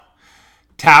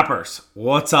Tappers,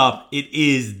 what's up? It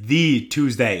is the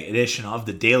Tuesday edition of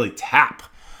the Daily Tap.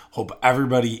 Hope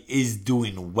everybody is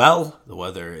doing well. The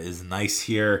weather is nice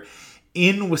here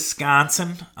in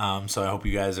Wisconsin, so I hope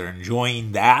you guys are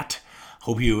enjoying that.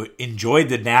 Hope you enjoyed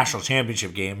the national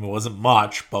championship game. It wasn't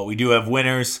much, but we do have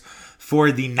winners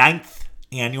for the 9th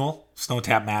annual Snow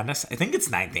Tap Madness. I think it's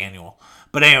 9th annual.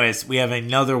 But anyways, we have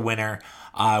another winner.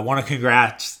 I want to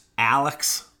congrats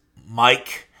Alex,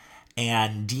 Mike,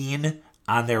 and Dean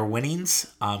on their winnings.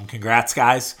 Congrats,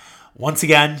 guys. Once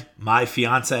again, my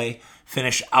fiance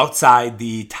finished outside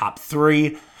the top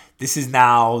 3. This is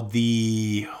now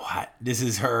this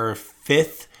is her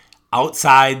 5th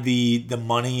outside the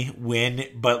money win,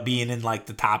 but being in like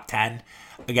the top 10.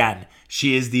 Again,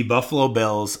 she is the Buffalo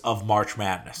Bills of March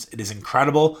Madness. It is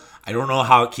incredible. I don't know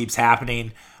how it keeps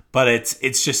happening, but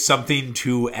it's just something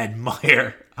to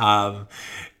admire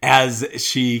as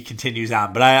she continues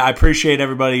on. But I appreciate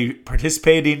everybody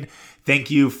participating.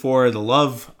 Thank you for the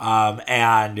love,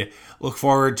 and look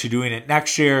forward to doing it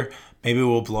next year. Maybe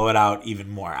we'll blow it out even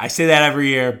more. I say that every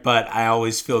year, but I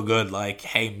always feel good like,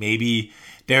 hey, maybe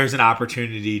there's an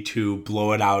opportunity to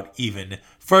blow it out even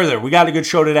further. We got a good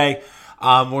show today.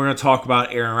 We're going to talk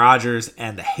about Aaron Rodgers,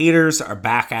 and the haters are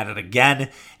back at it again.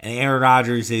 And Aaron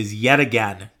Rodgers is yet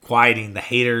again quieting the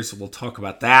haters. We'll talk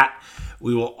about that.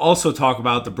 We will also talk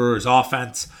about the Brewers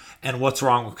offense and what's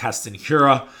wrong with Keston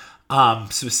Hiura,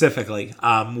 specifically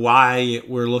why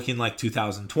we're looking like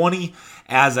 2020,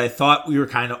 as I thought we were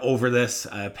kind of over this.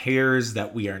 Appears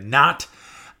that we are not.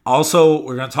 Also,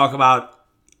 we're going to talk about,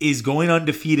 is going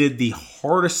undefeated the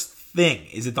hardest thing?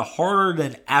 Is it the harder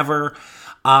than ever?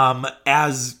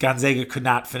 As Gonzaga could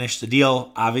not finish the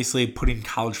deal, obviously putting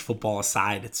college football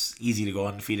aside, it's easy to go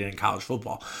undefeated in college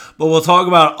football. But we'll talk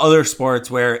about other sports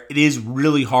where it is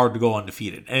really hard to go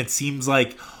undefeated. And it seems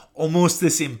like almost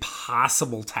this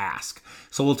impossible task.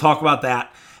 So we'll talk about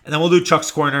that. And then we'll do Chuck's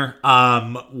Corner.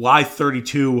 Why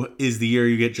 32 is the year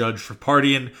you get judged for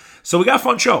partying. So we got a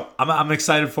fun show. I'm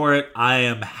excited for it. I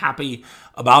am happy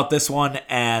about this one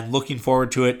and looking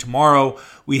forward to it. Tomorrow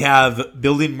we have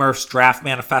Building Murph's draft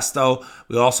manifesto.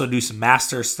 We'll also do some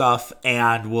master stuff,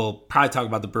 and we'll probably talk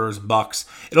about the Brewers and Bucks.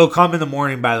 It'll come in the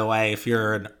morning, by the way, if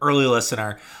you're an early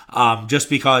listener, just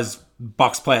because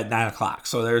Bucks play at 9 o'clock.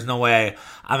 So there's no way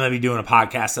I'm going to be doing a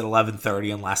podcast at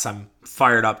 11:30 unless I'm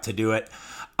fired up to do it.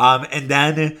 And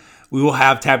then we will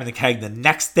have Tapping the Keg the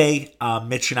next day,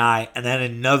 Mitch and I, and then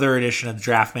another edition of the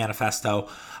Draft Manifesto.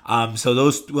 So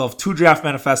we'll have 2 draft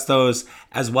manifestos,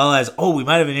 as well as, we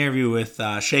might have an interview with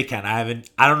Shaken. I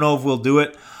don't know if we'll do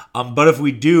it, but if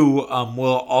we do,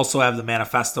 we'll also have the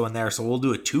manifesto in there. So we'll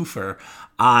do a twofer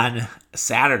on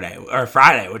Saturday or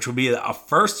Friday, which will be a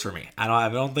first for me. I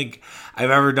don't think I've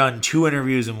ever done 2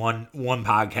 interviews in one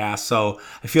podcast, so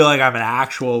I feel like I'm an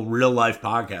actual real life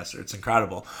podcaster. It's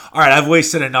incredible. All right, I've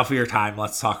wasted enough of your time.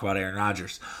 Let's talk about Aaron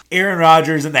Rodgers. Aaron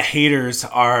Rodgers and the haters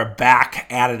are back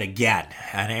at it again,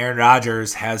 and Aaron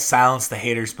Rodgers has silenced the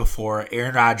haters before.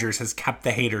 Aaron Rodgers has kept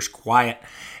the haters quiet.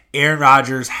 Aaron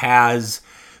Rodgers has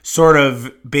sort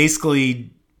of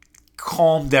basically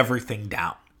calmed everything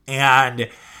down. And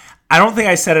I don't think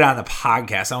I said it on the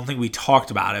podcast. I don't think we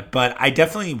talked about it, but I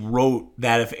definitely wrote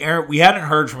that if we hadn't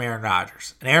heard from Aaron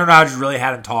Rodgers, and Aaron Rodgers really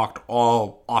hadn't talked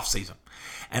all offseason,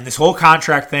 and this whole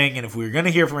contract thing, and if we were going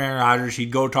to hear from Aaron Rodgers,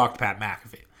 he'd go talk to Pat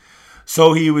McAfee.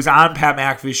 So he was on Pat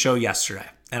McAfee's show yesterday,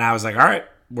 and I was like, all right,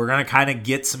 we're going to kind of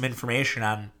get some information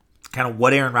on kind of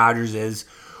what Aaron Rodgers is,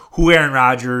 who Aaron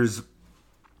Rodgers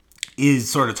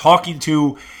is sort of talking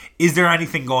to. Is there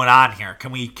anything going on here?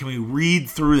 Can we read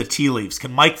through the tea leaves?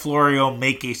 Can Mike Florio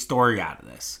make a story out of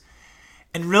this?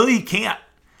 And really he can't.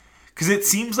 Because it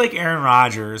seems like Aaron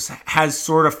Rodgers has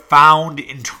sort of found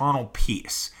internal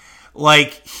peace.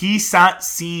 Like he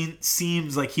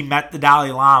seems like he met the Dalai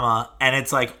Lama and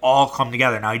it's like all come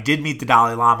together. Now he did meet the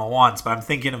Dalai Lama once, but I'm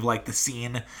thinking of like the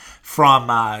scene from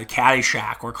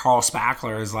Caddyshack where Carl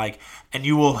Spackler is like, and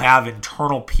you will have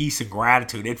internal peace and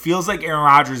gratitude. It feels like Aaron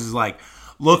Rodgers is like,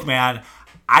 look, man,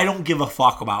 I don't give a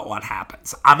fuck about what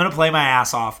happens. I'm going to play my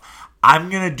ass off. I'm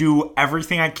going to do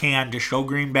everything I can to show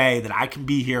Green Bay that I can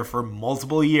be here for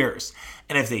multiple years.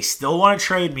 And if they still want to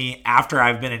trade me after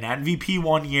I've been an MVP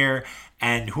 1 year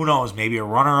and who knows, maybe a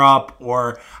runner-up,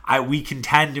 or we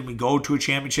contend and we go to a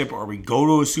championship or we go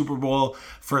to a Super Bowl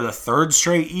for the 3rd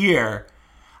straight year,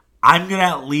 I'm going to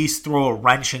at least throw a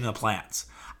wrench in the plans.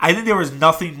 I think there was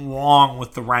nothing wrong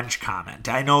with the wrench comment.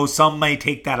 I know some may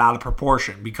take that out of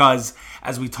proportion because,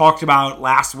 as we talked about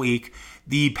last week,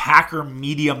 the Packer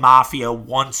media mafia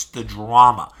wants the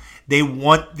drama. They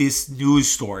want this news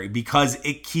story because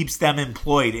it keeps them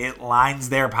employed. It lines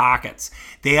their pockets.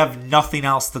 They have nothing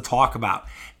else to talk about.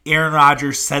 Aaron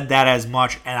Rodgers said that as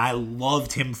much, and I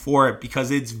loved him for it because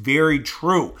it's very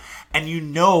true.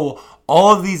 And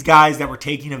all of these guys that were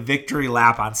taking a victory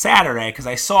lap on Saturday, because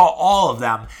I saw all of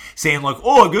them saying like,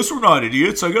 oh, I guess we're not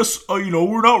idiots. I guess,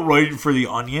 we're not writing for the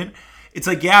Onion. It's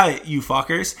like, yeah, you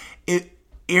fuckers.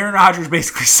 Aaron Rodgers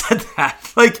basically said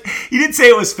that. Like, he didn't say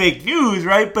it was fake news,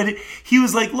 right? But he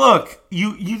was like, look,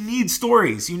 you need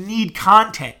stories. You need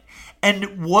content.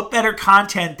 And what better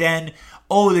content than,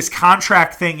 oh, this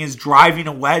contract thing is driving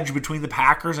a wedge between the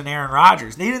Packers and Aaron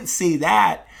Rodgers. They didn't say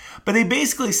that. But they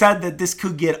basically said that this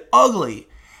could get ugly.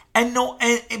 But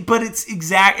it's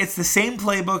the same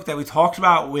playbook that we talked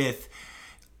about with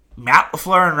Matt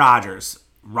LaFleur and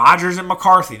Rodgers and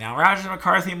McCarthy. Now, Rodgers and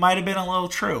McCarthy might have been a little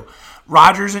true.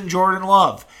 Rodgers and Jordan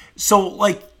Love. So,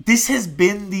 like, this has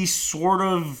been the sort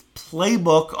of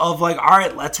playbook of, like, all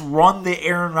right, let's run the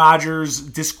Aaron Rodgers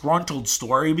disgruntled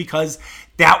story because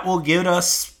that will give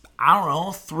us,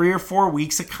 3 or 4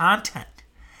 weeks of content.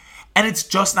 And it's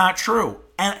just not true.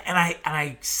 And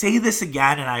I say this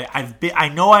again, and I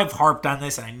know I've harped on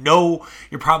this, and I know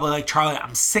you're probably like, Charlie,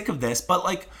 I'm sick of this. But,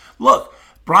 like, look,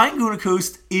 Brian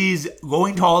Gutekunst is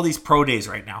going to all these pro days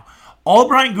right now. All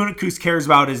Brian Gutekunst cares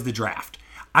about is the draft.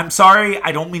 I'm sorry,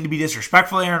 I don't mean to be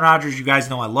disrespectful to Aaron Rodgers. You guys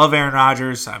know I love Aaron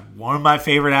Rodgers. I'm one of my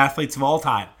favorite athletes of all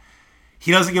time.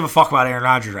 He doesn't give a fuck about Aaron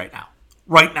Rodgers right now.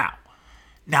 Right now.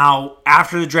 Now,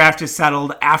 after the draft is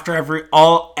settled, after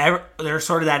there's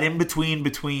sort of that in-between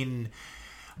between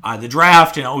the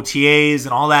draft and OTAs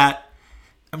and all that,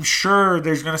 I'm sure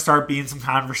there's going to start being some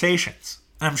conversations.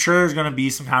 And I'm sure there's going to be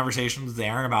some conversations with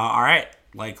Aaron about, all right,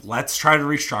 like, let's try to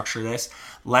restructure this.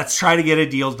 Let's try to get a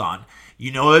deal done.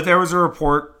 You know that there was a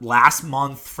report last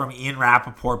month from Ian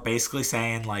Rappaport basically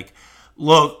saying, like,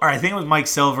 look, or I think it was Mike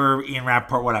Silver, Ian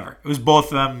Rappaport, whatever. It was both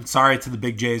of them. Sorry to the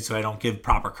Big J's, so I don't give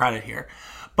proper credit here.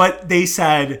 But they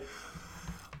said,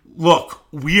 look,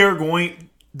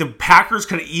 the Packers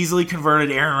could have easily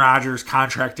converted Aaron Rodgers'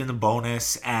 contract into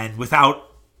bonus and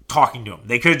without talking to him.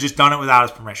 They could have just done it without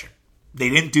his permission. They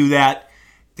didn't do that.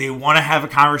 They want to have a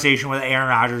conversation with Aaron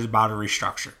Rodgers about a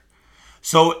restructure.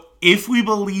 So if we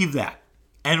believe that,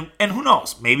 and who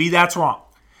knows, maybe that's wrong,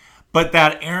 but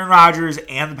that Aaron Rodgers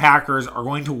and the Packers are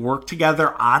going to work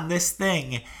together on this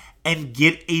thing and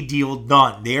get a deal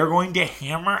done. They are going to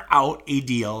hammer out a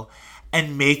deal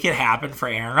and make it happen for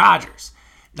Aaron Rodgers.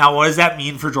 Now, what does that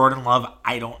mean for Jordan Love?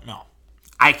 I don't know.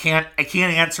 I can't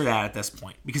answer that at this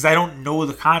point because I don't know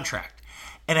the contract.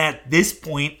 And at this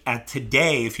point, at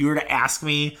today, if you were to ask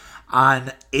me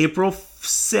on April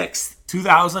 6th,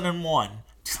 2021,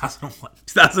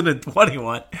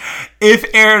 if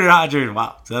Aaron Rodgers,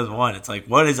 2001, it's like,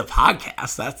 what is a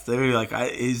podcast? That's like,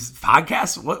 is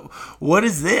podcast? What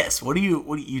is this? What do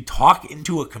you talk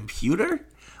into a computer?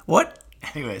 What?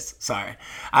 Anyways, sorry.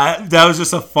 That was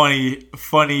just a funny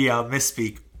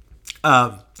misspeak.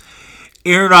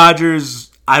 Aaron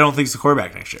Rodgers, I don't think is the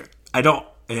quarterback next year. I don't.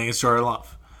 I think it's Jordan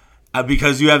Love.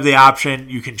 Because you have the option,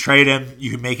 you can trade him,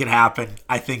 you can make it happen.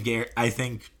 I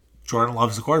think Jordan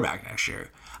Love's the quarterback next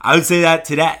year. I would say that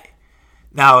today.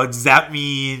 Now, does that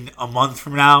mean a month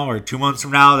from now or 2 months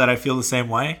from now that I feel the same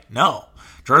way? No.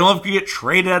 Jordan Love could get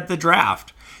traded at the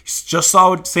draft. You just saw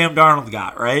what Sam Darnold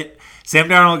got, right? Sam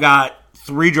Darnold got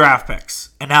 3 draft picks.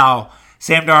 And now,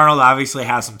 Sam Darnold obviously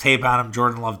has some tape on him.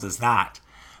 Jordan Love does not.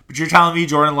 But you're telling me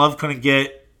Jordan Love couldn't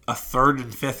get a 3rd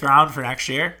and 5th round for next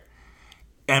year?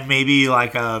 And maybe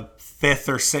like a 5th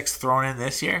or 6th thrown in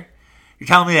this year? You're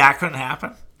telling me that couldn't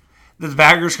happen? That the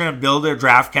Packers are going to build their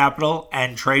draft capital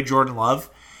and trade Jordan Love?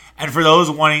 And for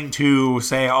those wanting to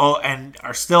say, and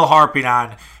are still harping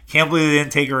on, can't believe they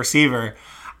didn't take a receiver,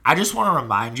 I just want to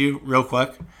remind you real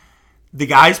quick, the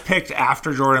guys picked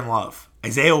after Jordan Love,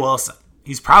 Isaiah Wilson,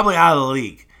 he's probably out of the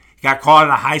league. He got caught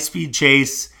in a high-speed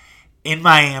chase in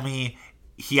Miami.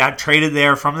 He got traded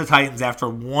there from the Titans after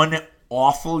one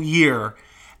awful year.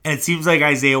 And it seems like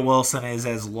Isaiah Wilson is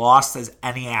as lost as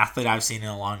any athlete I've seen in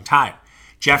a long time.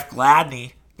 Jeff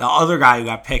Gladney, the other guy who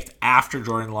got picked after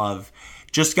Jordan Love,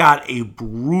 just got a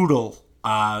brutal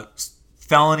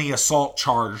felony assault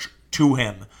charge to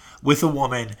him with a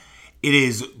woman. It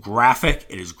is graphic.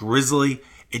 It is grisly.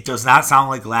 It does not sound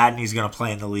like Gladney's going to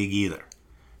play in the league either.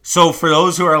 So for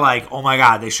those who are like, oh my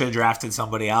God, they should have drafted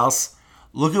somebody else,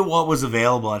 look at what was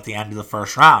available at the end of the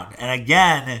first round. And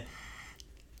again,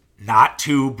 not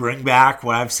to bring back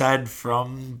what I've said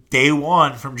from day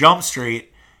one, from Jump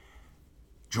Street,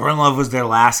 Jordan Love was their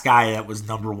last guy that was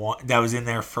 #1, that was in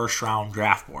their first round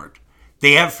draft board.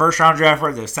 They have first round draft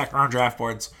boards, they have second round draft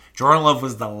boards. Jordan Love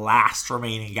was the last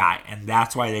remaining guy, and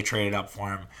that's why they traded up for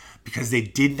him, because they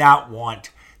did not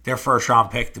want their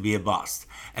first-round pick to be a bust.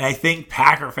 And I think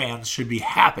Packer fans should be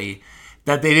happy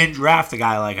that they didn't draft a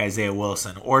guy like Isaiah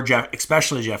Wilson or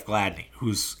especially Jeff Gladney,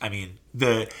 who's,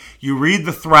 you read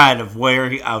the thread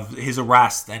of his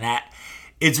arrest, and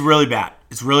it's really bad.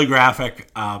 It's really graphic,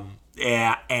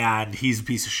 and he's a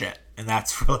piece of shit. And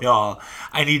that's really all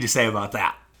I need to say about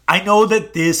that. I know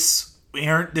that this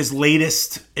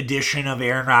latest edition of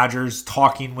Aaron Rodgers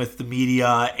talking with the media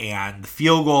and the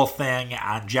field goal thing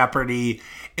on Jeopardy,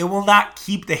 it will not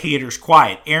keep the haters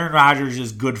quiet. Aaron Rodgers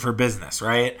is good for business,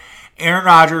 right? Aaron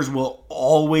Rodgers will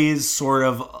always sort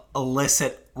of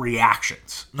elicit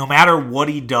reactions. No matter what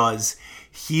he does,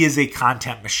 he is a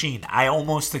content machine. I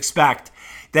almost expect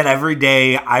that every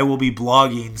day I will be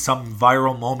blogging some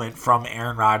viral moment from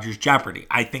Aaron Rodgers Jeopardy.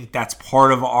 I think that's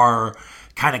part of our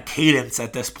kind of cadence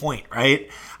at this point,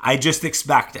 right? I just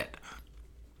expect it.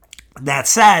 That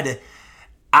said,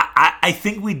 I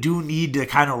think we do need to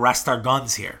kind of rest our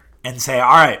guns here and say,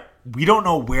 all right, we don't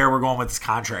know where we're going with this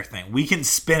contract thing. We can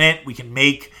spin it. We can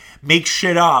make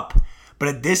shit up. But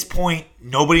at this point,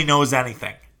 nobody knows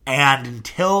anything. And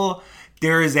until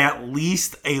there is at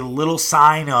least a little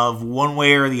sign of one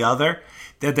way or the other,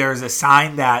 that there's a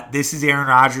sign that this is Aaron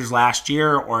Rodgers last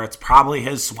year, or it's probably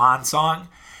his swan song,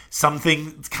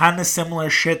 something kind of similar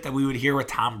shit that we would hear with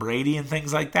Tom Brady and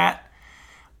things like that,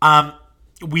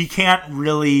 we can't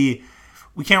really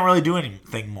do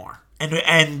anything more.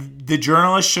 And the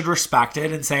journalists should respect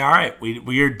it and say, all right,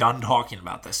 we are done talking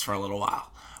about this for a little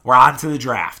while. We're on to the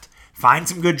draft. Find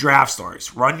some good draft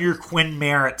stories. Run your Quinn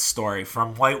Merritt story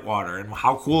from Whitewater and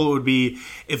how cool it would be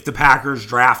if the Packers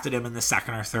drafted him in the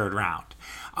second or third round.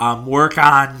 Work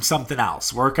on something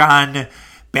else. Work on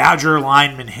Badger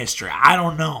lineman history. I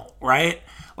don't know, right?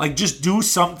 Like, just do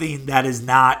something that is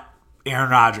not Aaron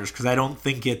Rodgers, because I don't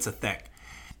think it's a thing.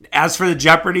 As for the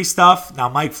Jeopardy stuff, now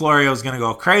Mike Florio is going to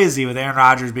go crazy with Aaron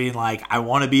Rodgers being like, I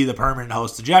want to be the permanent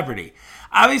host of Jeopardy.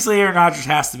 Obviously, Aaron Rodgers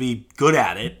has to be good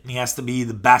at it, and he has to be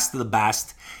the best of the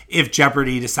best if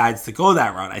Jeopardy decides to go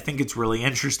that route. I think it's really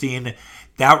interesting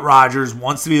that Rodgers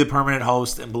wants to be the permanent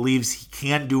host and believes he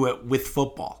can do it with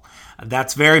football.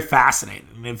 That's very fascinating.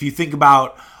 And if you think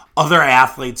about other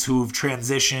athletes who've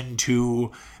transitioned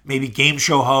to maybe game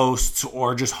show hosts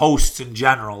or just hosts in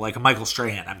general, like a Michael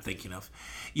Strahan I'm thinking of,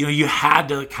 you had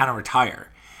to kind of retire.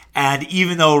 And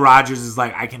even though Rodgers is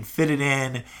like, I can fit it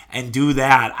in and do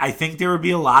that, I think there would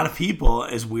be a lot of people,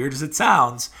 as weird as it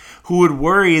sounds, who would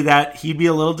worry that he'd be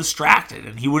a little distracted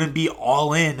and he wouldn't be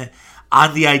all in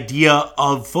on the idea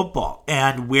of football.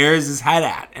 And where is his head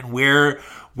at? And where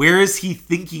is he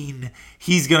thinking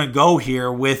he's going to go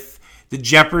here with the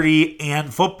Jeopardy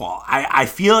and football? I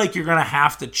feel like you're going to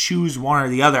have to choose one or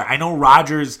the other. I know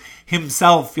Rodgers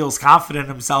himself feels confident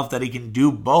in himself that he can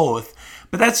do both,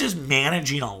 but that's just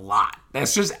managing a lot.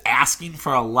 That's just asking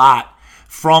for a lot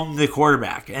from the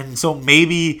quarterback. And so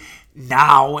maybe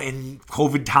now in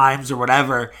COVID times or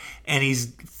whatever, and he's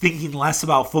thinking less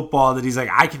about football, that he's like,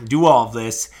 I can do all of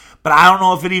this. But I don't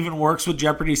know if it even works with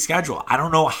Jeopardy's schedule. I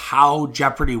don't know how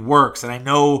Jeopardy works. And I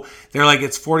know they're like,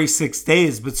 it's 46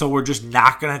 days, but so we're just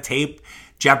not going to tape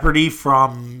Jeopardy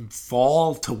from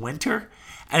fall to winter?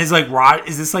 And it's like, Rod,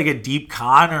 is this like a deep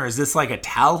con or is this like a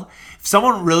tell? If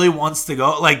someone really wants to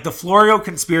go, like the Florio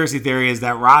conspiracy theory is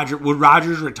that would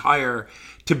Rodgers retire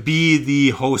to be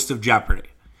the host of Jeopardy?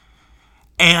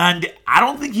 And I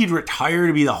don't think he'd retire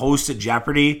to be the host of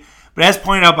Jeopardy. But as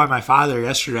pointed out by my father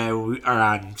yesterday, or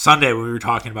on Sunday when we were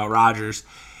talking about Rodgers,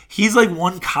 he's like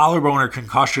one collarbone or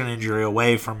concussion injury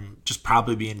away from just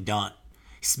probably being done.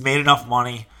 He's made enough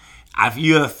money. If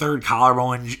you have a third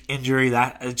collarbone injury,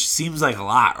 that it just seems like a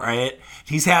lot, right?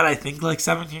 He's had, I think, like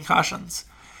 7 concussions.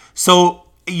 So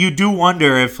you do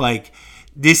wonder if like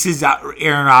this is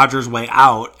Aaron Rodgers' way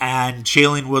out, and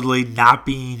Shailene Woodley not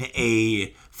being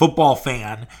a football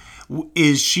fan,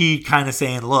 is she kind of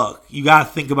saying, look, you got to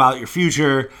think about your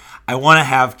future. I want to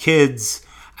have kids.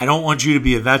 I don't want you to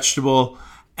be a vegetable.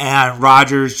 And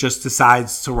Rodgers just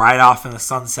decides to ride off in the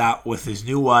sunset with his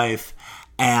new wife,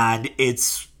 and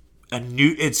it's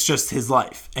just his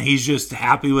life, and he's just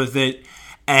happy with it,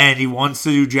 and he wants to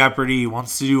do Jeopardy, he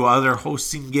wants to do other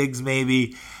hosting gigs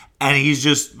maybe, and he's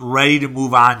just ready to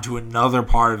move on to another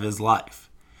part of his life.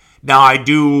 Now, I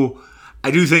do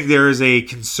think there is a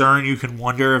concern. You can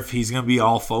wonder if he's going to be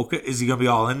all focused. Is he going to be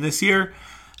all in this year?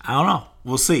 I don't know.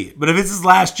 We'll see. But if it's his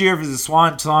last year, if it's a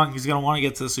swan song, he's going to want to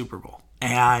get to the Super Bowl.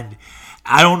 And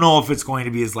I don't know if it's going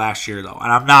to be his last year, though.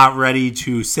 And I'm not ready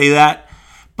to say that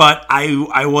But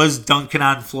I was dunking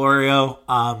on Florio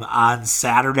on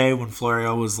Saturday when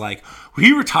Florio was like, "Will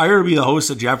you retire to be the host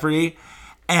of Jeopardy?"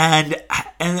 And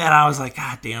I was like,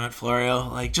 "God damn it, Florio!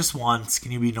 Like, just once,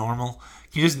 can you be normal?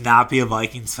 Can you just not be a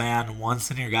Vikings fan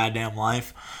once in your goddamn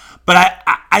life?" But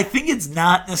I think it's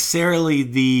not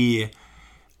necessarily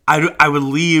I would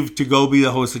leave to go be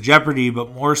the host of Jeopardy,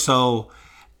 but more so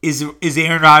is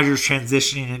Aaron Rodgers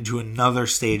transitioning into another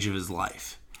stage of his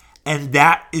life. And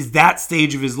that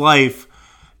stage of his life,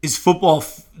 is football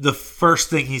the first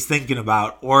thing he's thinking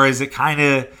about, or is it kind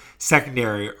of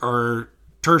secondary or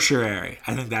tertiary?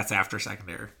 I think that's after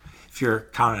secondary, if you're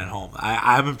counting at home.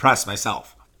 I'm impressed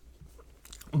myself.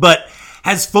 But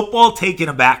has football taken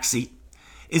a backseat?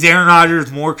 Is Aaron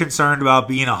Rodgers more concerned about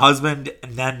being a husband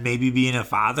and then maybe being a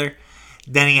father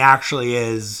than he actually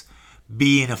is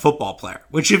being a football player?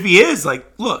 Which, if he is,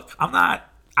 like, look, I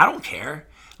don't care.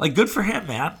 Like, good for him,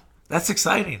 man. That's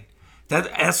exciting.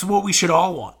 That's what we should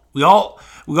all want. We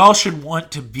all should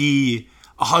want to be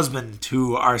a husband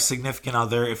to our significant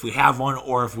other if we have one,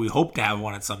 or if we hope to have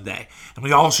one at some day. And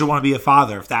we all should want to be a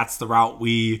father if that's the route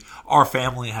our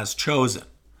family has chosen.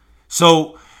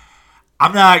 So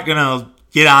I'm not going to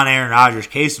get on Aaron Rodgers'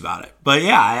 case about it. But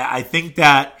yeah, I think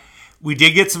that we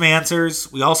did get some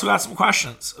answers. We also got some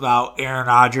questions about Aaron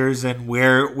Rodgers and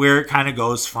where it kind of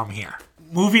goes from here.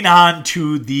 Moving on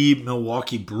to the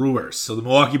Milwaukee Brewers. So the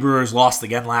Milwaukee Brewers lost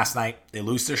again last night. They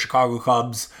lose to Chicago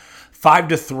Cubs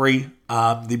 5-3.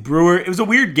 It was a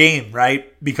weird game,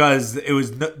 right? Because it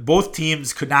was both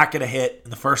teams could not get a hit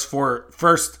in the first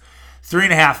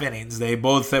 3.5 innings. They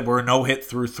both were no hit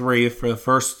through 3 for the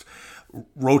first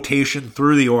rotation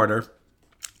through the order.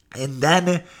 And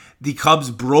then the Cubs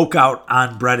broke out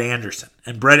on Brett Anderson.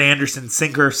 And Brett Anderson's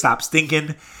sinker stopped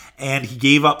stinking, and he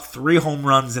gave up 3 home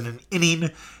runs in an inning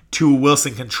to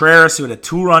Wilson Contreras, who had a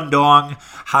 2-run dong,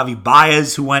 Javi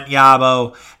Baez, who went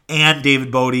yabo, and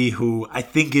David Bote, who I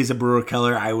think is a Brewer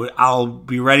killer. I'll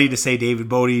be ready to say David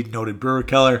Bote, noted Brewer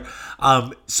killer.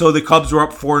 So the Cubs were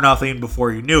up 4-0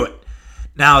 before you knew it.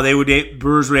 Now,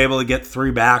 Brewers were able to get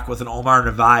 3 back with an Omar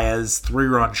Narvaez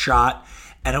 3-run shot,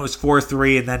 and it was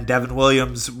 4-3, and then Devin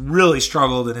Williams really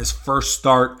struggled in his first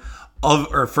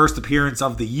appearance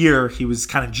of the year. He was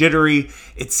kind of jittery.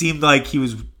 It seemed like he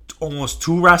was almost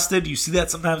too rested. You see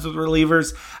that sometimes with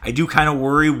relievers. I do kind of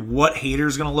worry what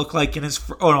Hader's going to look like in his...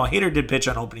 Hader did pitch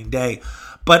on opening day,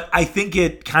 but I think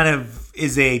it kind of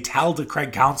is a tell to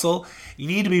Craig Counsell. You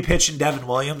need to be pitching Devin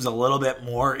Williams a little bit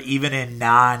more, even in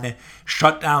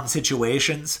non-shutdown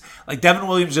situations. Like, Devin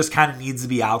Williams just kind of needs to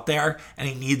be out there, and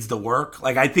he needs the work.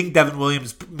 Like, I think Devin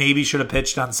Williams maybe should have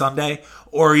pitched on Sunday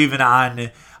or even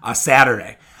on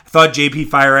Saturday. I thought JP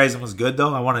Feyereisen was good,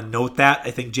 though. I want to note that.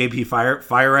 I think JP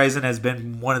Feyereisen has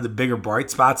been one of the bigger bright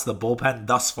spots of the bullpen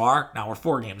thus far. Now we're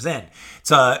 4 games in.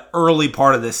 It's an early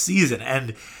part of this season,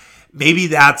 and maybe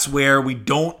that's where we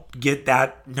don't get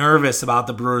that nervous about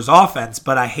the Brewers offense,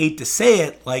 but I hate to say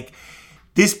it, like,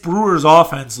 this Brewers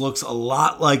offense looks a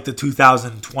lot like the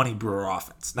 2020 Brewer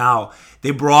offense. Now,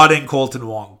 they brought in Colton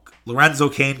Wong. Lorenzo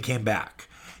Cain came back.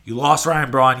 You lost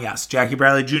Ryan Braun, yes. Jackie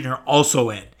Bradley Jr. also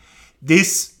in.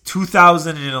 This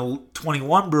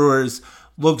 2021 Brewers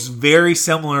looks very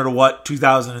similar to what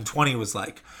 2020 was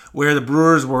like, where the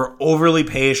Brewers were overly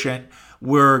patient,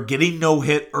 were getting no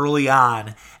hit early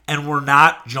on, and we're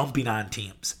not jumping on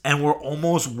teams, and we're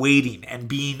almost waiting and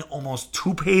being almost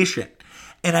too patient.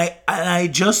 And I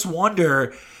just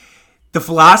wonder, the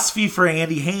philosophy for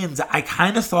Andy Haynes, I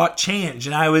kind of thought changed,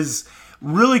 and I was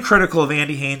really critical of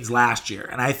Andy Haynes last year,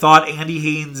 and I thought Andy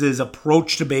Haynes'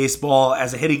 approach to baseball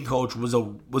as a hitting coach was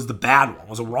the bad one,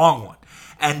 was a wrong one,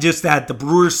 and just that the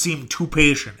Brewers seemed too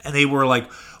patient, and they were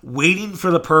like waiting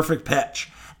for the perfect pitch,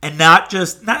 and not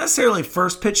necessarily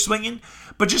first pitch swinging,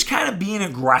 but just kind of being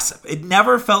aggressive. It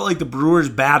never felt like the Brewers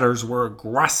batters were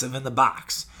aggressive in the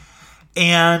box.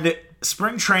 And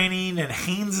spring training and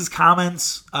Haynes'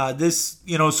 comments, this,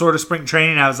 sort of spring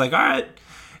training, I was like, all right,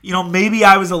 maybe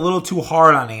I was a little too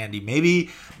hard on Andy.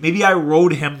 Maybe I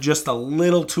rode him just a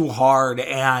little too hard,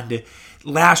 and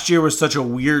last year was such a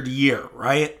weird year,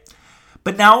 right?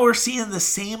 But now we're seeing the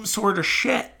same sort of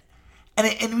shit.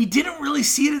 And we didn't really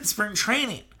see it in spring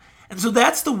training. And so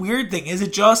that's the weird thing. Is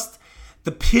it just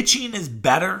the pitching is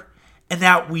better, and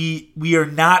that we are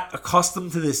not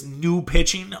accustomed to this new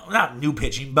pitching? Not new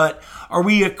pitching, but are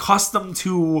we accustomed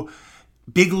to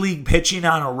big league pitching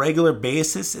on a regular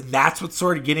basis, and that's what's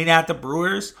sort of getting at the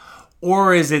Brewers?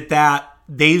 Or is it that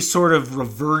they've sort of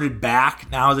reverted back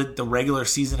now that the regular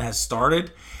season has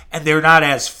started, and they're not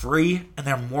as free, and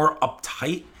they're more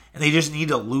uptight, and they just need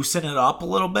to loosen it up a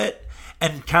little bit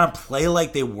and kind of play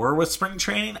like they were with spring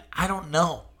training? I don't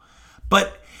know.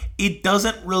 But it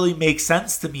doesn't really make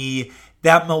sense to me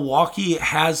that Milwaukee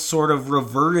has sort of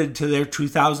reverted to their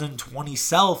 2020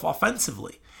 self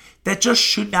offensively. That just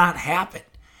should not happen.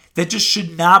 That just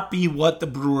should not be what the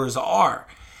Brewers are.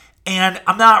 And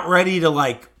I'm not ready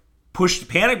to push the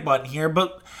panic button here,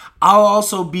 but I'll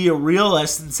also be a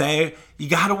realist and say you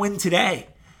got to win today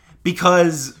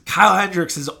because Kyle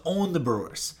Hendricks has owned the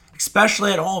Brewers,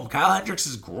 especially at home. Kyle Hendricks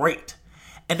is great.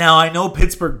 And now I know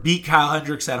Pittsburgh beat Kyle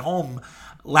Hendricks at home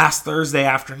last Thursday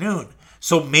afternoon.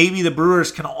 So maybe the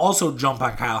Brewers can also jump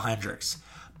on Kyle Hendricks.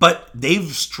 But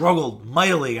they've struggled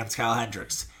mightily against Kyle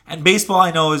Hendricks. And baseball,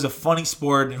 I know, is a funny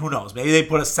sport, and who knows? Maybe they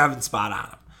put a 7 spot on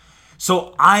him.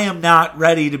 So I am not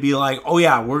ready to be like, oh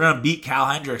yeah, we're going to beat Kyle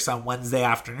Hendricks on Wednesday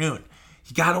afternoon.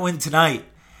 You got to win tonight.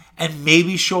 And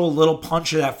maybe show a little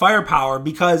punch of that firepower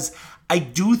because I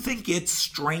do think it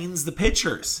strains the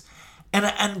pitchers.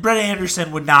 And Brett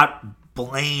Anderson would not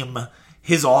blame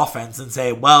his offense and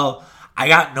say, well, I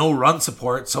got no run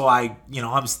support, so I'm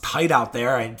tight out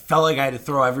there. I felt like I had to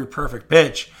throw every perfect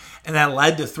pitch, and that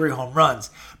led to 3 home runs.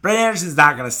 Brett Anderson's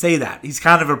not going to say that. He's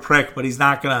kind of a prick, but he's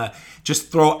not going to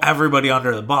just throw everybody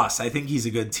under the bus. I think he's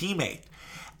a good teammate.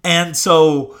 And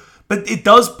so, but it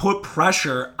does put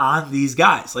pressure on these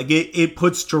guys. It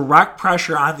puts direct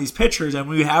pressure on these pitchers, and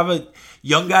when you have a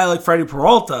young guy like Freddie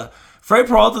Peralta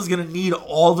is going to need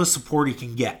all the support he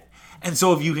can get. And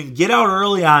so if you can get out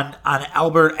early on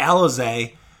Albert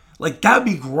Alzolay, that would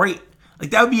be great.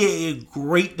 That would be a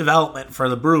great development for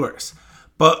the Brewers.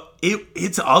 But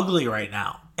it's ugly right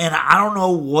now. And I don't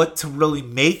know what to really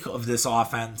make of this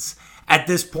offense at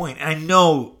this point. And I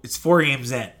know it's 4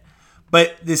 games in.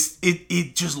 But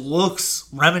it just looks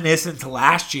reminiscent to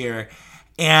last year.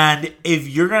 And if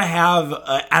you're going to have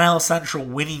an NL Central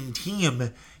winning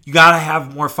team, you got to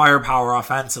have more firepower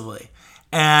offensively.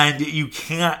 And you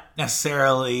can't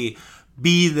necessarily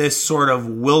be this sort of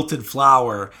wilted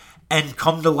flower and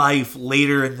come to life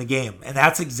later in the game. And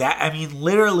that's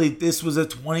literally this was a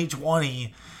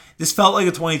 2020. This felt like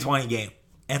a 2020 game.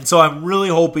 And so I'm really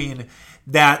hoping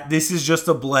that this is just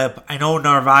a blip. I know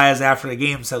Narvaez after the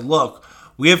game said, look,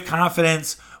 we have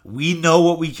confidence. We know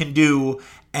what we can do.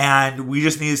 And we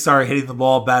just need to start hitting the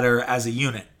ball better as a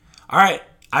unit. All right.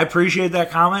 I appreciate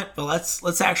that comment, but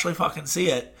let's actually fucking see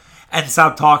it and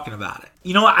stop talking about it.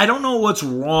 I don't know what's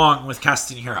wrong with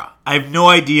Keston Hiura. I have no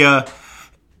idea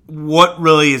what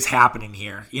really is happening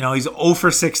here. He's 0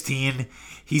 for 16.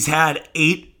 He's had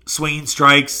 8 swinging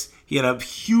strikes. He had a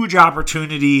huge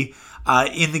opportunity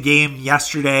in the game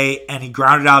yesterday, and he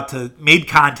made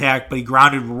contact, but he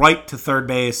grounded right to third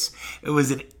base. It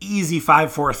was an easy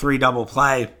 5-4-3 double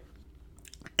play.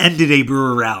 Ended a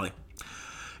Brewer rally.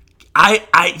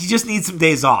 He just needs some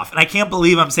days off. And I can't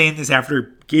believe I'm saying this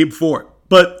after game 4.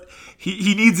 But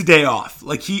he needs a day off.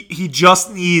 He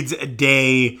just needs a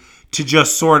day to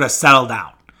just sort of settle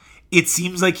down. It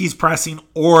seems like he's pressing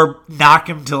or knock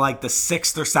him to the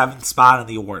 6th or 7th spot in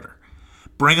the order.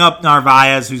 Bring up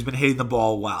Narvaez, who's been hitting the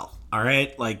ball well. All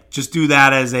right? Just do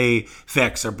that as a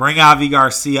fix. Or bring Avi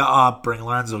Garcia up. Bring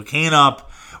Lorenzo Cain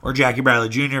up. Or Jackie Bradley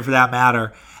Jr. for that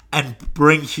matter. And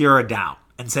bring Hiura down.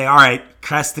 And say, all right,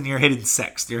 Keston, you're hitting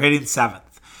 6th. You're hitting 7th.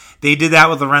 They did that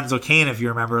with Lorenzo Cain, if you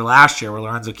remember last year, where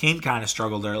Lorenzo Cain kind of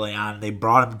struggled early on, and they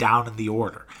brought him down in the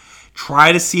order.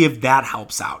 Try to see if that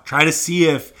helps out. Try to see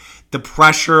if the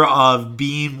pressure of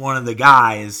being one of the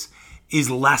guys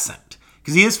is lessened.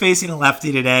 Because he is facing a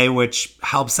lefty today, which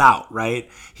helps out, right?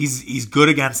 He's good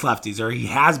against lefties, or he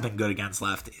has been good against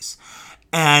lefties.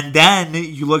 And then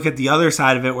you look at the other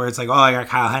side of it, where it's like, oh, I got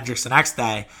Kyle Hendricks the next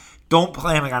day. Don't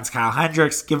play him against Kyle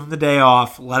Hendricks. Give him the day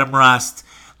off. Let him rest.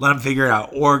 Let him figure it out.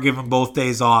 Or give him both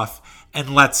days off.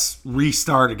 And let's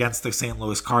restart against the St.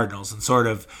 Louis Cardinals and sort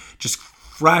of just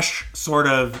fresh sort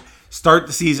of start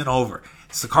the season over.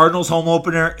 It's the Cardinals home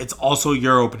opener. It's also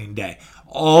your opening day.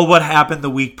 All what happened the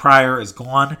week prior is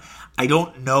gone. I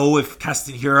don't know if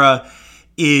Keston Hiura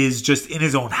is just in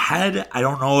his own head. I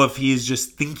don't know if he's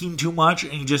just thinking too much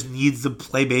and he just needs to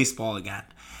play baseball again.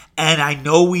 And I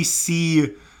know we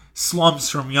see slumps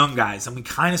from young guys, and we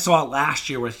kind of saw it last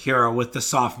year with Hiura with the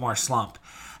sophomore slump.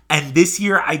 And this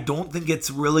year, I don't think it's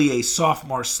really a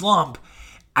sophomore slump.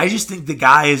 I just think the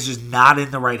guy is just not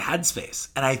in the right headspace.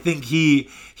 And I think he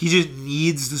just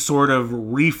needs to sort of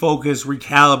refocus,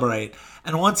 recalibrate.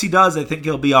 And once he does, I think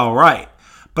he'll be all right.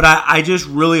 But I just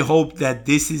really hope that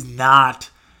this is not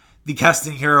the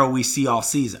Keston Hiura we see all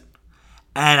season.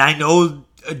 And I know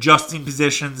adjusting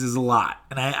positions is a lot.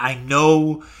 And I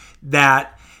know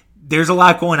that there's a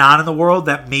lot going on in the world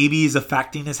that maybe is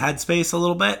affecting his headspace a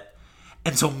little bit.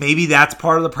 And so maybe that's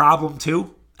part of the problem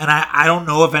too. And I don't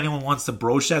know if anyone wants to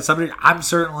broach that subject. I'm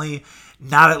certainly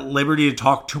not at liberty to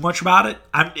talk too much about it.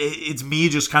 It's me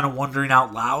just kind of wondering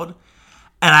out loud.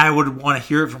 And I would want to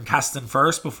hear it from Keston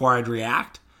first before I'd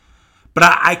react. But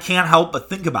I can't help but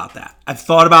think about that. I've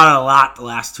thought about it a lot the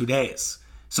last 2 days.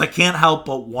 So I can't help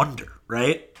but wonder,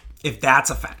 right, if that's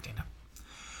affecting him.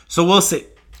 So we'll see.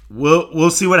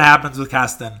 We'll see what happens with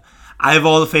Keston. I have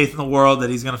all the faith in the world that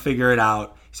he's going to figure it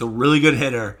out. He's a really good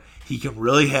hitter. He can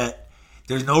really hit.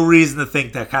 There's no reason to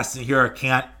think that Keston Hiura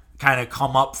can't kind of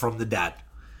come up from the dead.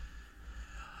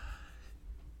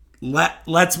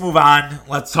 Let's move on.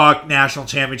 Let's talk national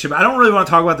championship. I don't really want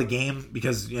to talk about the game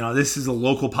because, this is a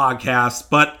local podcast,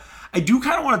 but I do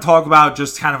kind of want to talk about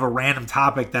just kind of a random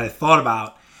topic that I thought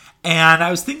about. And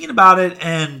I was thinking about it,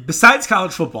 and besides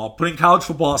college football, putting college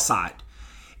football aside,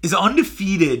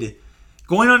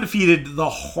 going undefeated is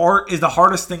the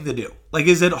hardest thing to do? Like,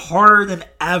 is it harder than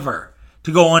ever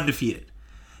to go undefeated?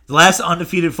 The last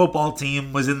undefeated football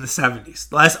team was in the 70s.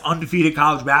 The last undefeated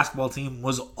college basketball team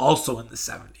was also in the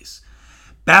 70s.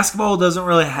 Basketball doesn't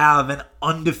really have an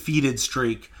undefeated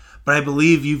streak, but I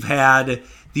believe you've had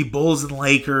the Bulls and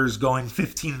Lakers going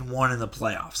 15-1 in the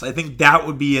playoffs. I think that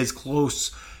would be as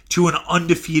close to an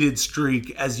undefeated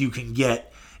streak as you can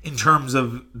get in terms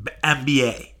of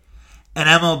NBA. And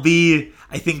MLB,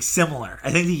 I think similar.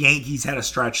 I think the Yankees had a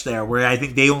stretch there where I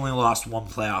think they only lost one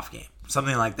playoff game.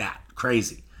 Something like that.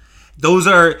 Crazy. Those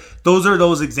are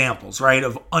those examples, right,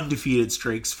 of undefeated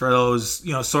streaks for those,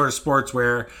 sort of sports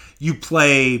where you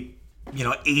play,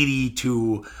 80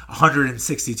 to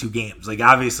 162 games. Like,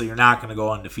 obviously, you're not going to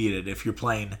go undefeated if you're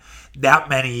playing that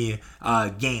many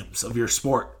games of your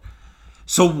sport.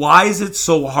 So why is it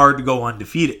so hard to go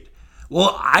undefeated?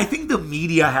 Well, I think the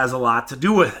media has a lot to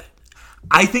do with it.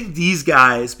 I think these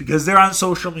guys, because they're on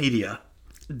social media,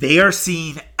 they are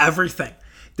seeing everything.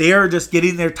 They are just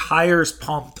getting their tires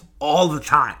pumped all the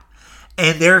time.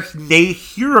 And they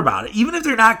hear about it. Even if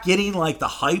they're not getting like the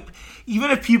hype,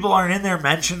 even if people aren't in their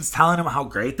mentions telling them how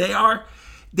great they are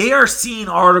seeing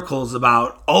articles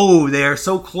about, they are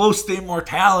so close to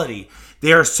immortality.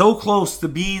 They are so close to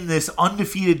being this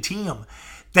undefeated team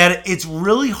that it's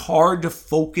really hard to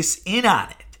focus in on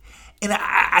it. And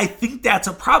I think that's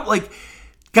a problem. Like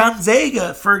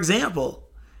Gonzaga, for example,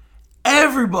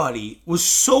 everybody was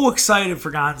so excited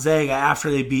for Gonzaga after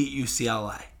they beat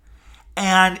UCLA.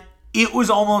 And it was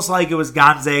almost like it was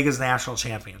Gonzaga's national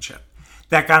championship.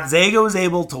 That Gonzaga was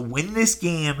able to win this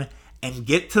game and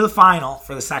get to the final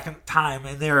for the second time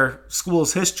in their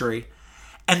school's history.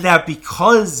 And that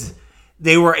because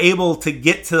they were able to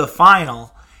get to the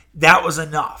final, that was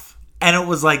enough. And it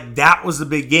was like, that was the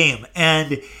big game.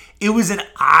 And it was an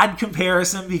odd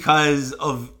comparison because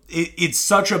of it's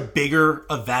such a bigger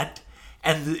event.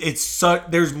 And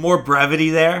there's more brevity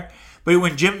there. But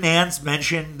when Jim Nantz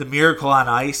mentioned the Miracle on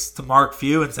Ice to Mark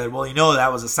Few and said, well,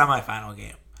 that was a semifinal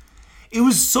game. It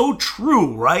was so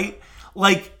true, right?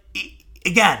 Like,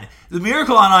 again, the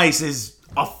Miracle on Ice is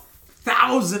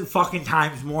 1,000 fucking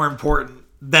times more important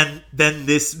than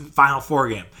this Final Four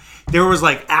game. There was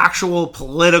like actual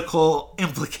political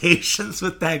implications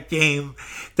with that game.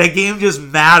 That game just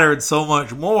mattered so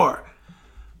much more.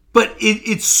 But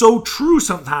it's so true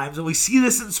sometimes, and we see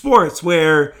this in sports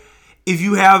where if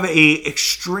you have a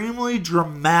extremely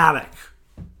dramatic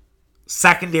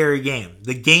secondary game,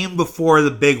 the game before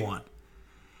the big one,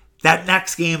 that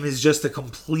next game is just a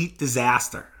complete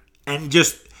disaster. And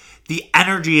just the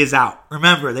energy is out.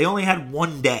 Remember, they only had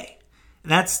one day.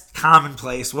 And that's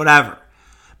commonplace, whatever.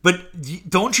 But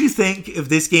don't you think if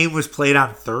this game was played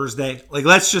on Thursday, like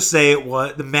let's just say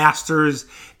the Masters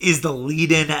is the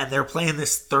lead-in and they're playing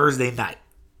this Thursday night.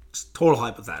 It's total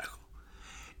hypothetical.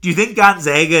 Do you think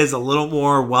Gonzaga is a little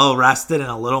more well-rested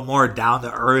and a little more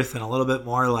down-to-earth and a little bit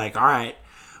more like, all right,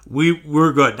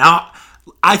 we're good. Now,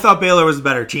 I thought Baylor was a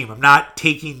better team. I'm not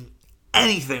taking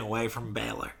anything away from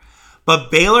Baylor.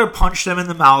 But Baylor punched them in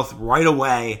the mouth right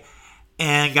away,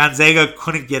 and Gonzaga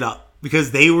couldn't get up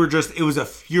because it was a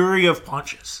fury of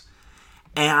punches.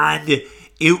 And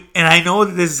I know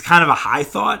that this is kind of a high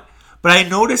thought, but I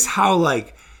notice how,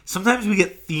 like, sometimes we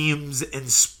get themes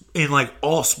in like,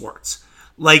 all sports.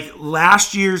 Like,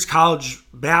 last year's the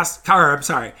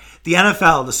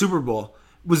NFL, the Super Bowl,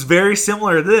 was very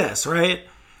similar to this, right?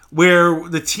 Where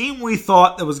the team we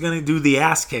thought that was going to do the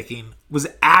ass kicking was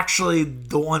actually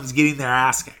the ones getting their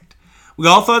ass kicked. We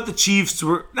all thought the Chiefs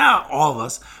were, not all of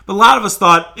us, but a lot of us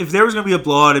thought if there was going to be a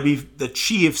blowout, it'd be the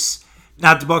Chiefs,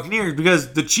 not the Buccaneers,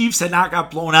 because the Chiefs had not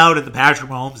got blown out in the Patrick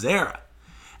Mahomes era.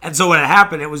 And so when it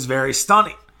happened, it was very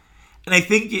stunning. And I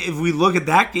think if we look at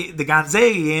that game, the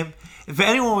Gonzaga game, if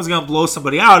anyone was going to blow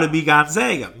somebody out, it'd be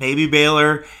Gonzaga. Maybe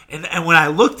Baylor. And when I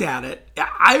looked at it,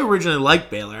 I originally liked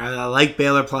Baylor. I liked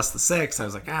Baylor plus the 6. I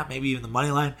was like, maybe even the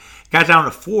money line. Got down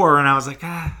to 4, and I was like,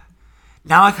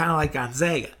 now I kind of like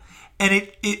Gonzaga. And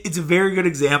it's a very good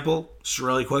example, just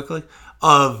really quickly,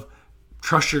 of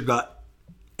trust your gut.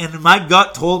 And my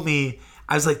gut told me,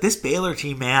 I was like, this Baylor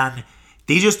team, man,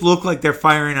 they just look like they're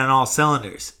firing on all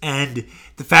cylinders. And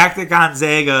the fact that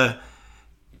Gonzaga,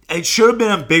 it should have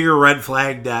been a bigger red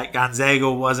flag that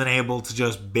Gonzaga wasn't able to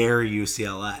just bury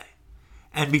UCLA.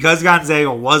 And because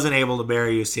Gonzaga wasn't able to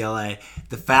bury UCLA,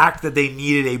 the fact that they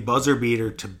needed a buzzer beater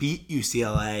to beat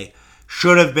UCLA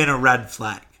should have been a red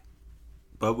flag.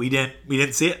 But we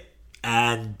didn't see it.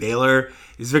 And Baylor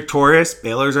is victorious.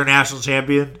 Baylor's our national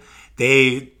champion.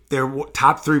 Their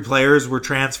top 3 players were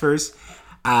transfers.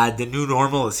 The new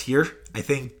normal is here. I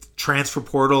think transfer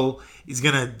portal is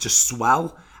going to just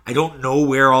swell. I don't know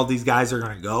where all these guys are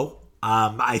going to go.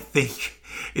 I think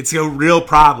it's a real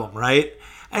problem, right?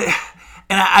 And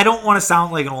I don't want to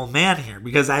sound like an old man here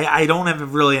because I don't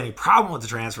have really any problem with the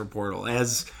transfer portal.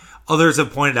 As others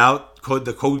have pointed out,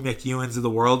 the Kobe McEwens of the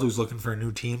world who's looking for a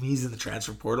new team, he's in the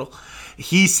transfer portal.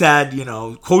 He said,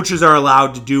 coaches are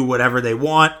allowed to do whatever they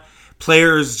want.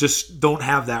 Players just don't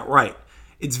have that right.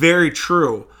 It's very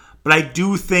true. But I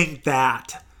do think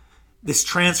that this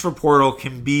transfer portal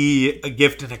can be a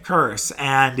gift and a curse.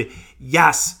 And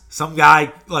yes, some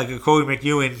guy like a Kobe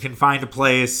McEwen can find a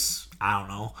place, I don't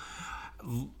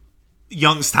know,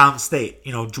 Youngstown State.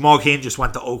 Jamal Cain just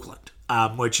went to Oakland,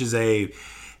 which is a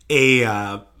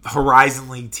Horizon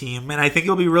League team. And I think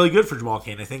it'll be really good for Jamal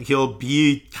Cain. I think he'll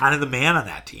be kind of the man on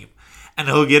that team. And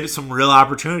he'll get some real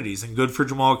opportunities. And good for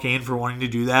Jamal Cain for wanting to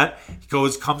do that. He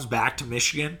comes back to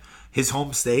Michigan, his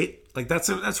home state. Like that's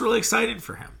really exciting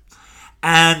for him.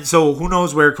 And so who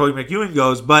knows where Kobe McEwen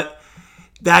goes. But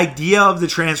the idea of the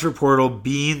transfer portal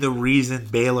being the reason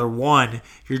Baylor won,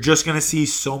 you're just going to see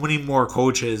so many more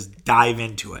coaches dive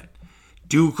into it.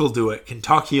 Duke will do it.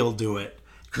 Kentucky will do it.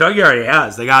 Kentucky already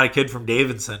has. They got a kid from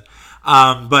Davidson.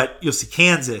 But you'll see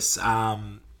Kansas,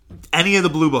 any of the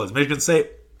Blue Bloods, Michigan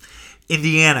State,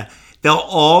 Indiana. They'll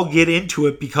all get into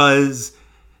it because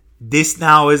this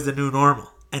now is the new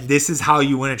normal. And this is how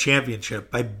you win a championship,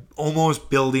 by almost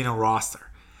building a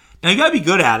roster. Now, you got to be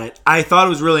good at it. I thought it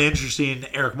was really interesting.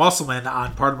 Eric Musselman,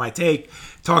 on Part of My Take,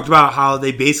 talked about how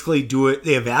they basically do it.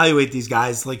 They evaluate these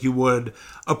guys like you would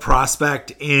a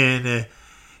prospect in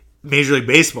Major League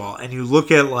Baseball. And you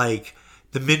look at like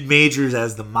the mid-majors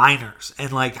as the minors.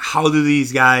 And like, how do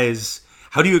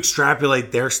you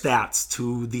extrapolate their stats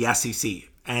to the SEC?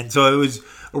 And so it was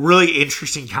a really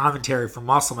interesting commentary from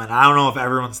Musselman. I don't know if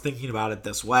everyone's thinking about it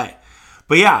this way.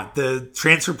 But yeah, the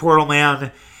transfer portal,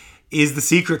 man, is the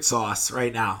secret sauce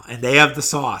right now. And they have the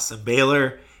sauce. And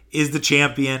Baylor is the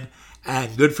champion.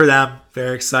 And good for them.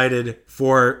 Very excited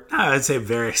for, I'd say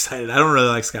very excited. I don't really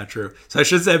like Scott Drew. So I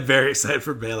should say very excited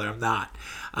for Baylor. I'm not.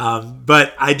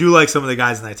 But I do like some of the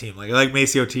guys on that team. Like I like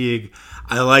Maceo Teague.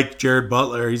 I like Jared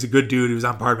Butler. He's a good dude. He was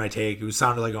on Part of My Take. He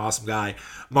sounded like an awesome guy.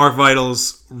 Mark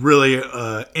Vital's really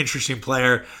interesting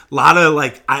player. A lot of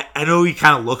I know he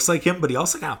kind of looks like him, but he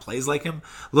also kind of plays like him.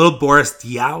 A little Boris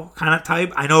Diaw kind of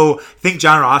type. I think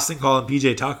John Roston called him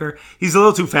PJ Tucker. He's a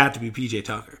little too fat to be PJ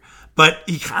Tucker. But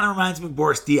he kind of reminds me of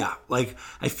Boris Diaw. Like,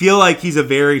 I feel like he's a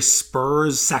very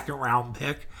Spurs second round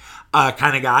pick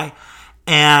kind of guy.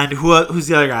 And who's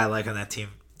the other guy I like on that team?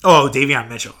 Oh, Davion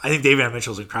Mitchell. I think Davion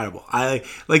Mitchell's incredible. I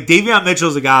like Davion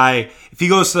Mitchell's a guy, if he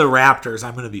goes to the Raptors,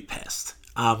 I'm going to be pissed.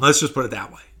 Let's just put it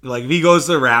that way. Like, if he goes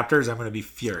to the Raptors, I'm going to be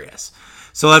furious.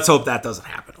 So let's hope that doesn't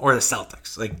happen. Or the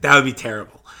Celtics. Like, that would be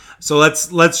terrible. So let's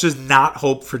just not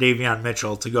hope for Davion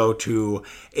Mitchell to go to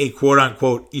a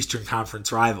quote-unquote Eastern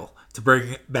Conference rival to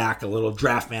bring back a little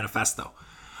draft manifesto.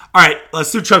 All right,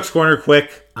 let's do Chuck's Corner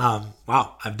quick.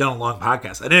 Wow, I've done a long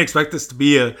podcast. I didn't expect this to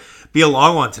be a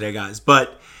long one today, guys,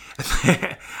 but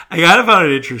I kind of found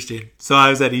it interesting. So I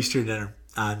was at Easter dinner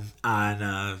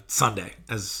on Sunday,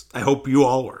 as I hope you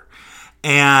all were,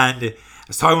 and I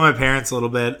was talking to my parents a little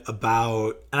bit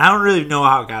about, and I don't really know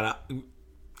how it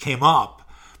came up,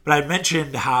 but I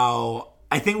mentioned how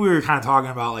I think we were kind of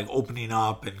talking about like opening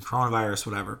up and coronavirus,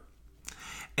 whatever.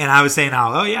 And I was saying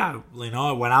how, I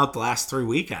went out the last 3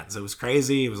 weekends. It was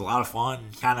crazy. It was a lot of fun.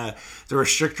 Kind of, the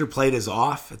restrictor plate is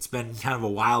off. It's been kind of a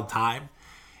wild time.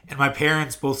 And my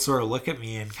parents both sort of look at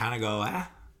me and kind of go,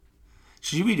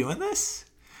 should you be doing this?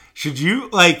 Should you,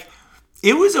 like,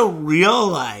 it was a real,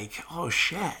 like, oh,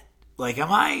 shit. Like,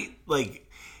 am I, like,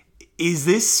 is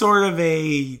this sort of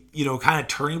a, kind of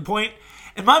turning point?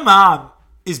 And my mom,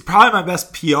 is probably my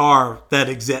best PR that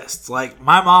exists. Like,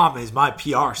 my mom is my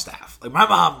PR staff. Like, my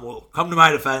mom will come to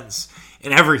my defense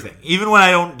in everything. Even when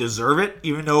I don't deserve it,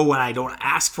 even though when I don't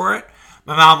ask for it,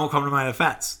 my mom will come to my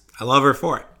defense. I love her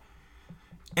for it.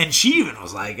 And she even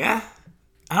was like, I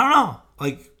don't know.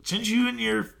 Like, shouldn't you and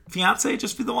your fiance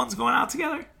just be the ones going out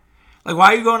together? Like,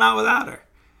 why are you going out without her?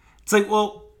 It's like,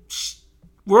 well,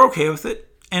 we're okay with it.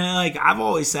 And like, I've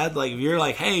always said, like, if you're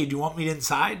like, hey, do you want me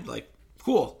inside? Like,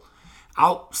 cool.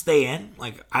 I'll stay in.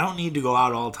 Like, I don't need to go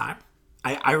out all the time.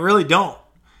 I really don't.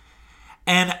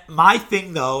 And my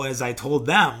thing, though, as I told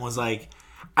them, was like,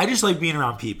 I just like being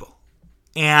around people.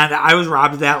 And I was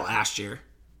robbed of that last year.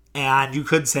 And you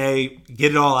could say,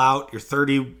 get it all out. You're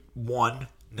 31.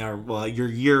 Or, well, your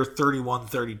year 31,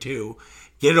 32.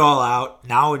 Get it all out.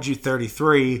 Now at you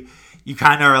 33, you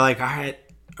kind of are like, all right,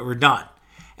 we're done.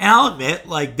 And I'll admit,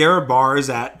 like, there are bars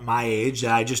at my age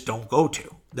that I just don't go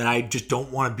to, that I just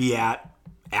don't want to be at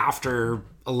after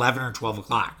 11 or 12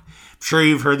 o'clock. I'm sure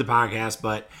you've heard the podcast,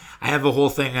 but I have a whole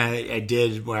thing I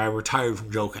did where I retired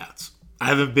from Joe Cats. I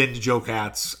haven't been to Joe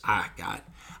Cats, God,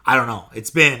 I don't know.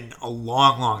 It's been a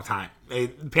long, long time.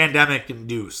 Pandemic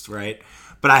induced, right?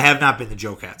 But I have not been to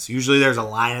Joe Cats. Usually there's a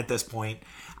line at this point.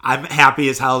 I'm happy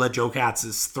as hell that Joe Cats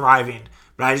is thriving,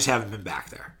 but I just haven't been back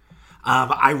there.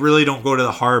 I really don't go to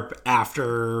the Harp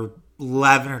after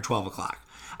 11 or 12 o'clock.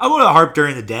 I'll go to the Harp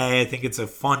during the day. I think it's a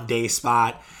fun day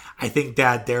spot. I think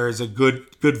that there is a good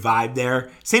vibe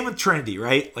there. Same with Trinity,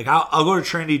 right? Like, I'll go to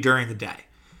Trinity during the day,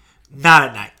 not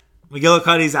at night.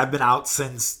 McGillicuddy's, I've been out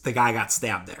since the guy got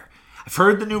stabbed there. I've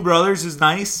heard the New Brothers is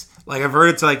nice. Like, I've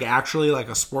heard it's like actually like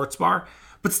a sports bar,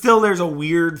 but still there's a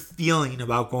weird feeling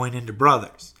about going into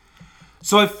Brothers.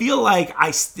 So I feel like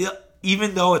I still,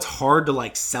 even though it's hard to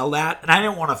like sell that, and I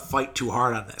didn't want to fight too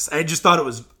hard on this. I just thought it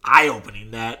was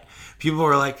eye-opening that people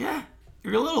were like, yeah,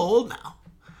 you're a little old now.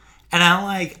 And I'm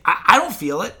like, I don't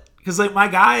feel it. Because like, my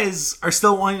guys are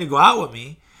still wanting to go out with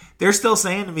me. They're still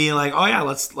saying to me like, oh yeah,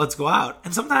 let's go out.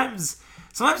 And sometimes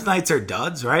nights are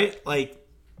duds, right? Like,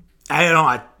 I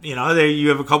don't know, there you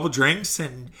have a couple drinks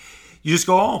and you just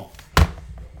go home.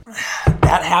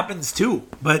 That happens too.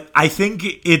 But I think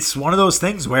it's one of those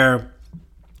things where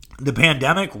the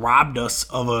pandemic robbed us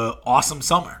of an awesome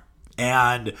summer.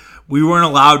 And we weren't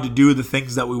allowed to do the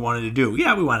things that we wanted to do.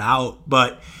 Yeah, we went out,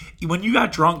 but when you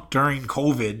got drunk during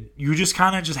COVID, you just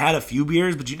kind of just had a few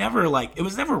beers, but you never it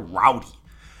was never rowdy.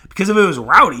 Because if it was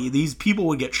rowdy, these people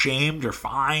would get shamed or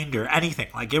fined or anything.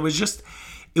 Like, it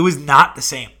was not the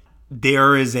same.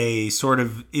 There is a sort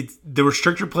of, the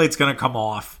restrictor plate's going to come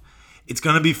off. It's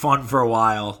going to be fun for a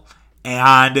while.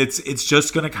 And it's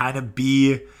just going to kind of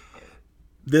be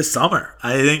this summer.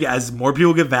 I think as more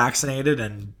people get vaccinated,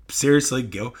 and seriously,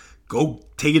 go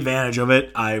take advantage of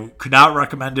it. I could not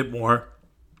recommend it more.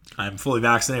 I'm fully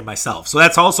vaccinated myself. So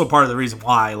that's also part of the reason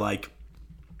why, like,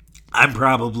 I'm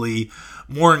probably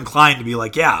more inclined to be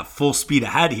like, yeah, full speed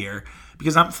ahead here,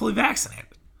 because I'm fully vaccinated.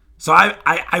 So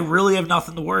I really have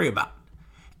nothing to worry about.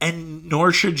 And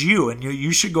nor should you. And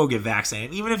you should go get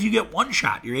vaccinated. Even if you get one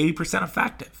shot, you're 80%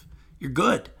 effective. You're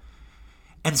good.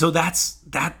 And so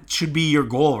that should be your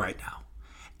goal right now.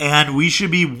 And we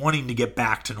should be wanting to get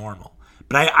back to normal.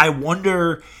 But I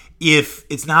wonder if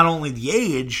it's not only the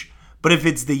age, but if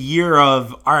it's the year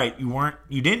of, all right,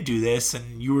 you didn't do this,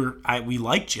 and we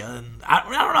liked you, and I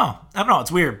don't know.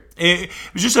 It's weird. It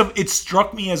was just it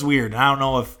struck me as weird. And I don't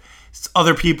know if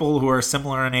other people who are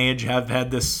similar in age have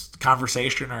had this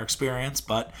conversation or experience,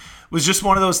 but it was just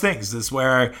one of those things. This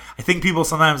where I think people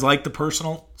sometimes like the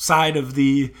personal side of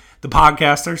the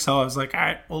podcaster. So I was like, all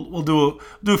right, we'll do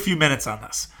a few minutes on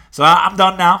this. So I'm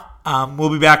done now. We'll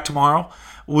be back tomorrow.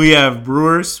 We have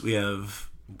Brewers. We have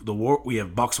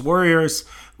Bucks Warriors.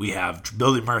 We have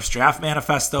Billy Murph's draft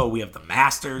manifesto. We have the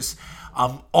Masters.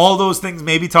 All those things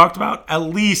may be talked about. At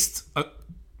least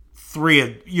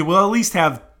you will at least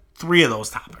have 3 of those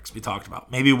topics be talked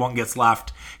about. Maybe one gets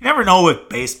left. You never know with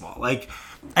baseball. Like,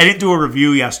 I didn't do a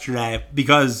review yesterday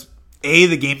because A,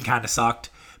 the game kind of sucked.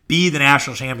 B, the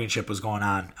national championship was going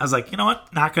on. I was like, you know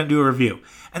what? Not going to do a review.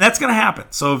 And that's going to happen.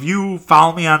 So if you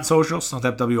follow me on social,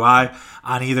 Snowtap WI,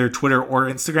 on either Twitter or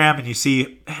Instagram, and you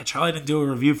see, Charlie didn't do a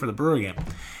review for the Brewer game,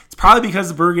 it's probably because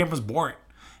the Brewer game was boring.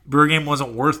 The Brewer game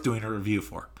wasn't worth doing a review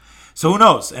for. So who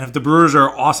knows? And if the Brewers are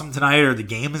awesome tonight, or the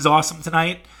game is awesome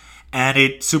tonight, and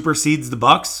it supersedes the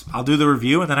Bucks, I'll do the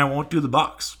review, and then I won't do the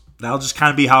Bucks. That'll just kind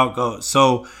of be how it goes.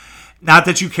 So not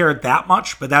that you care that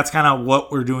much, but that's kind of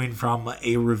what we're doing from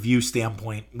a review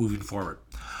standpoint moving forward.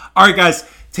 All right, guys,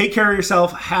 take care of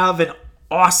yourself. Have an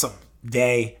awesome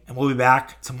day, and we'll be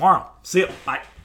back tomorrow. See you. Bye.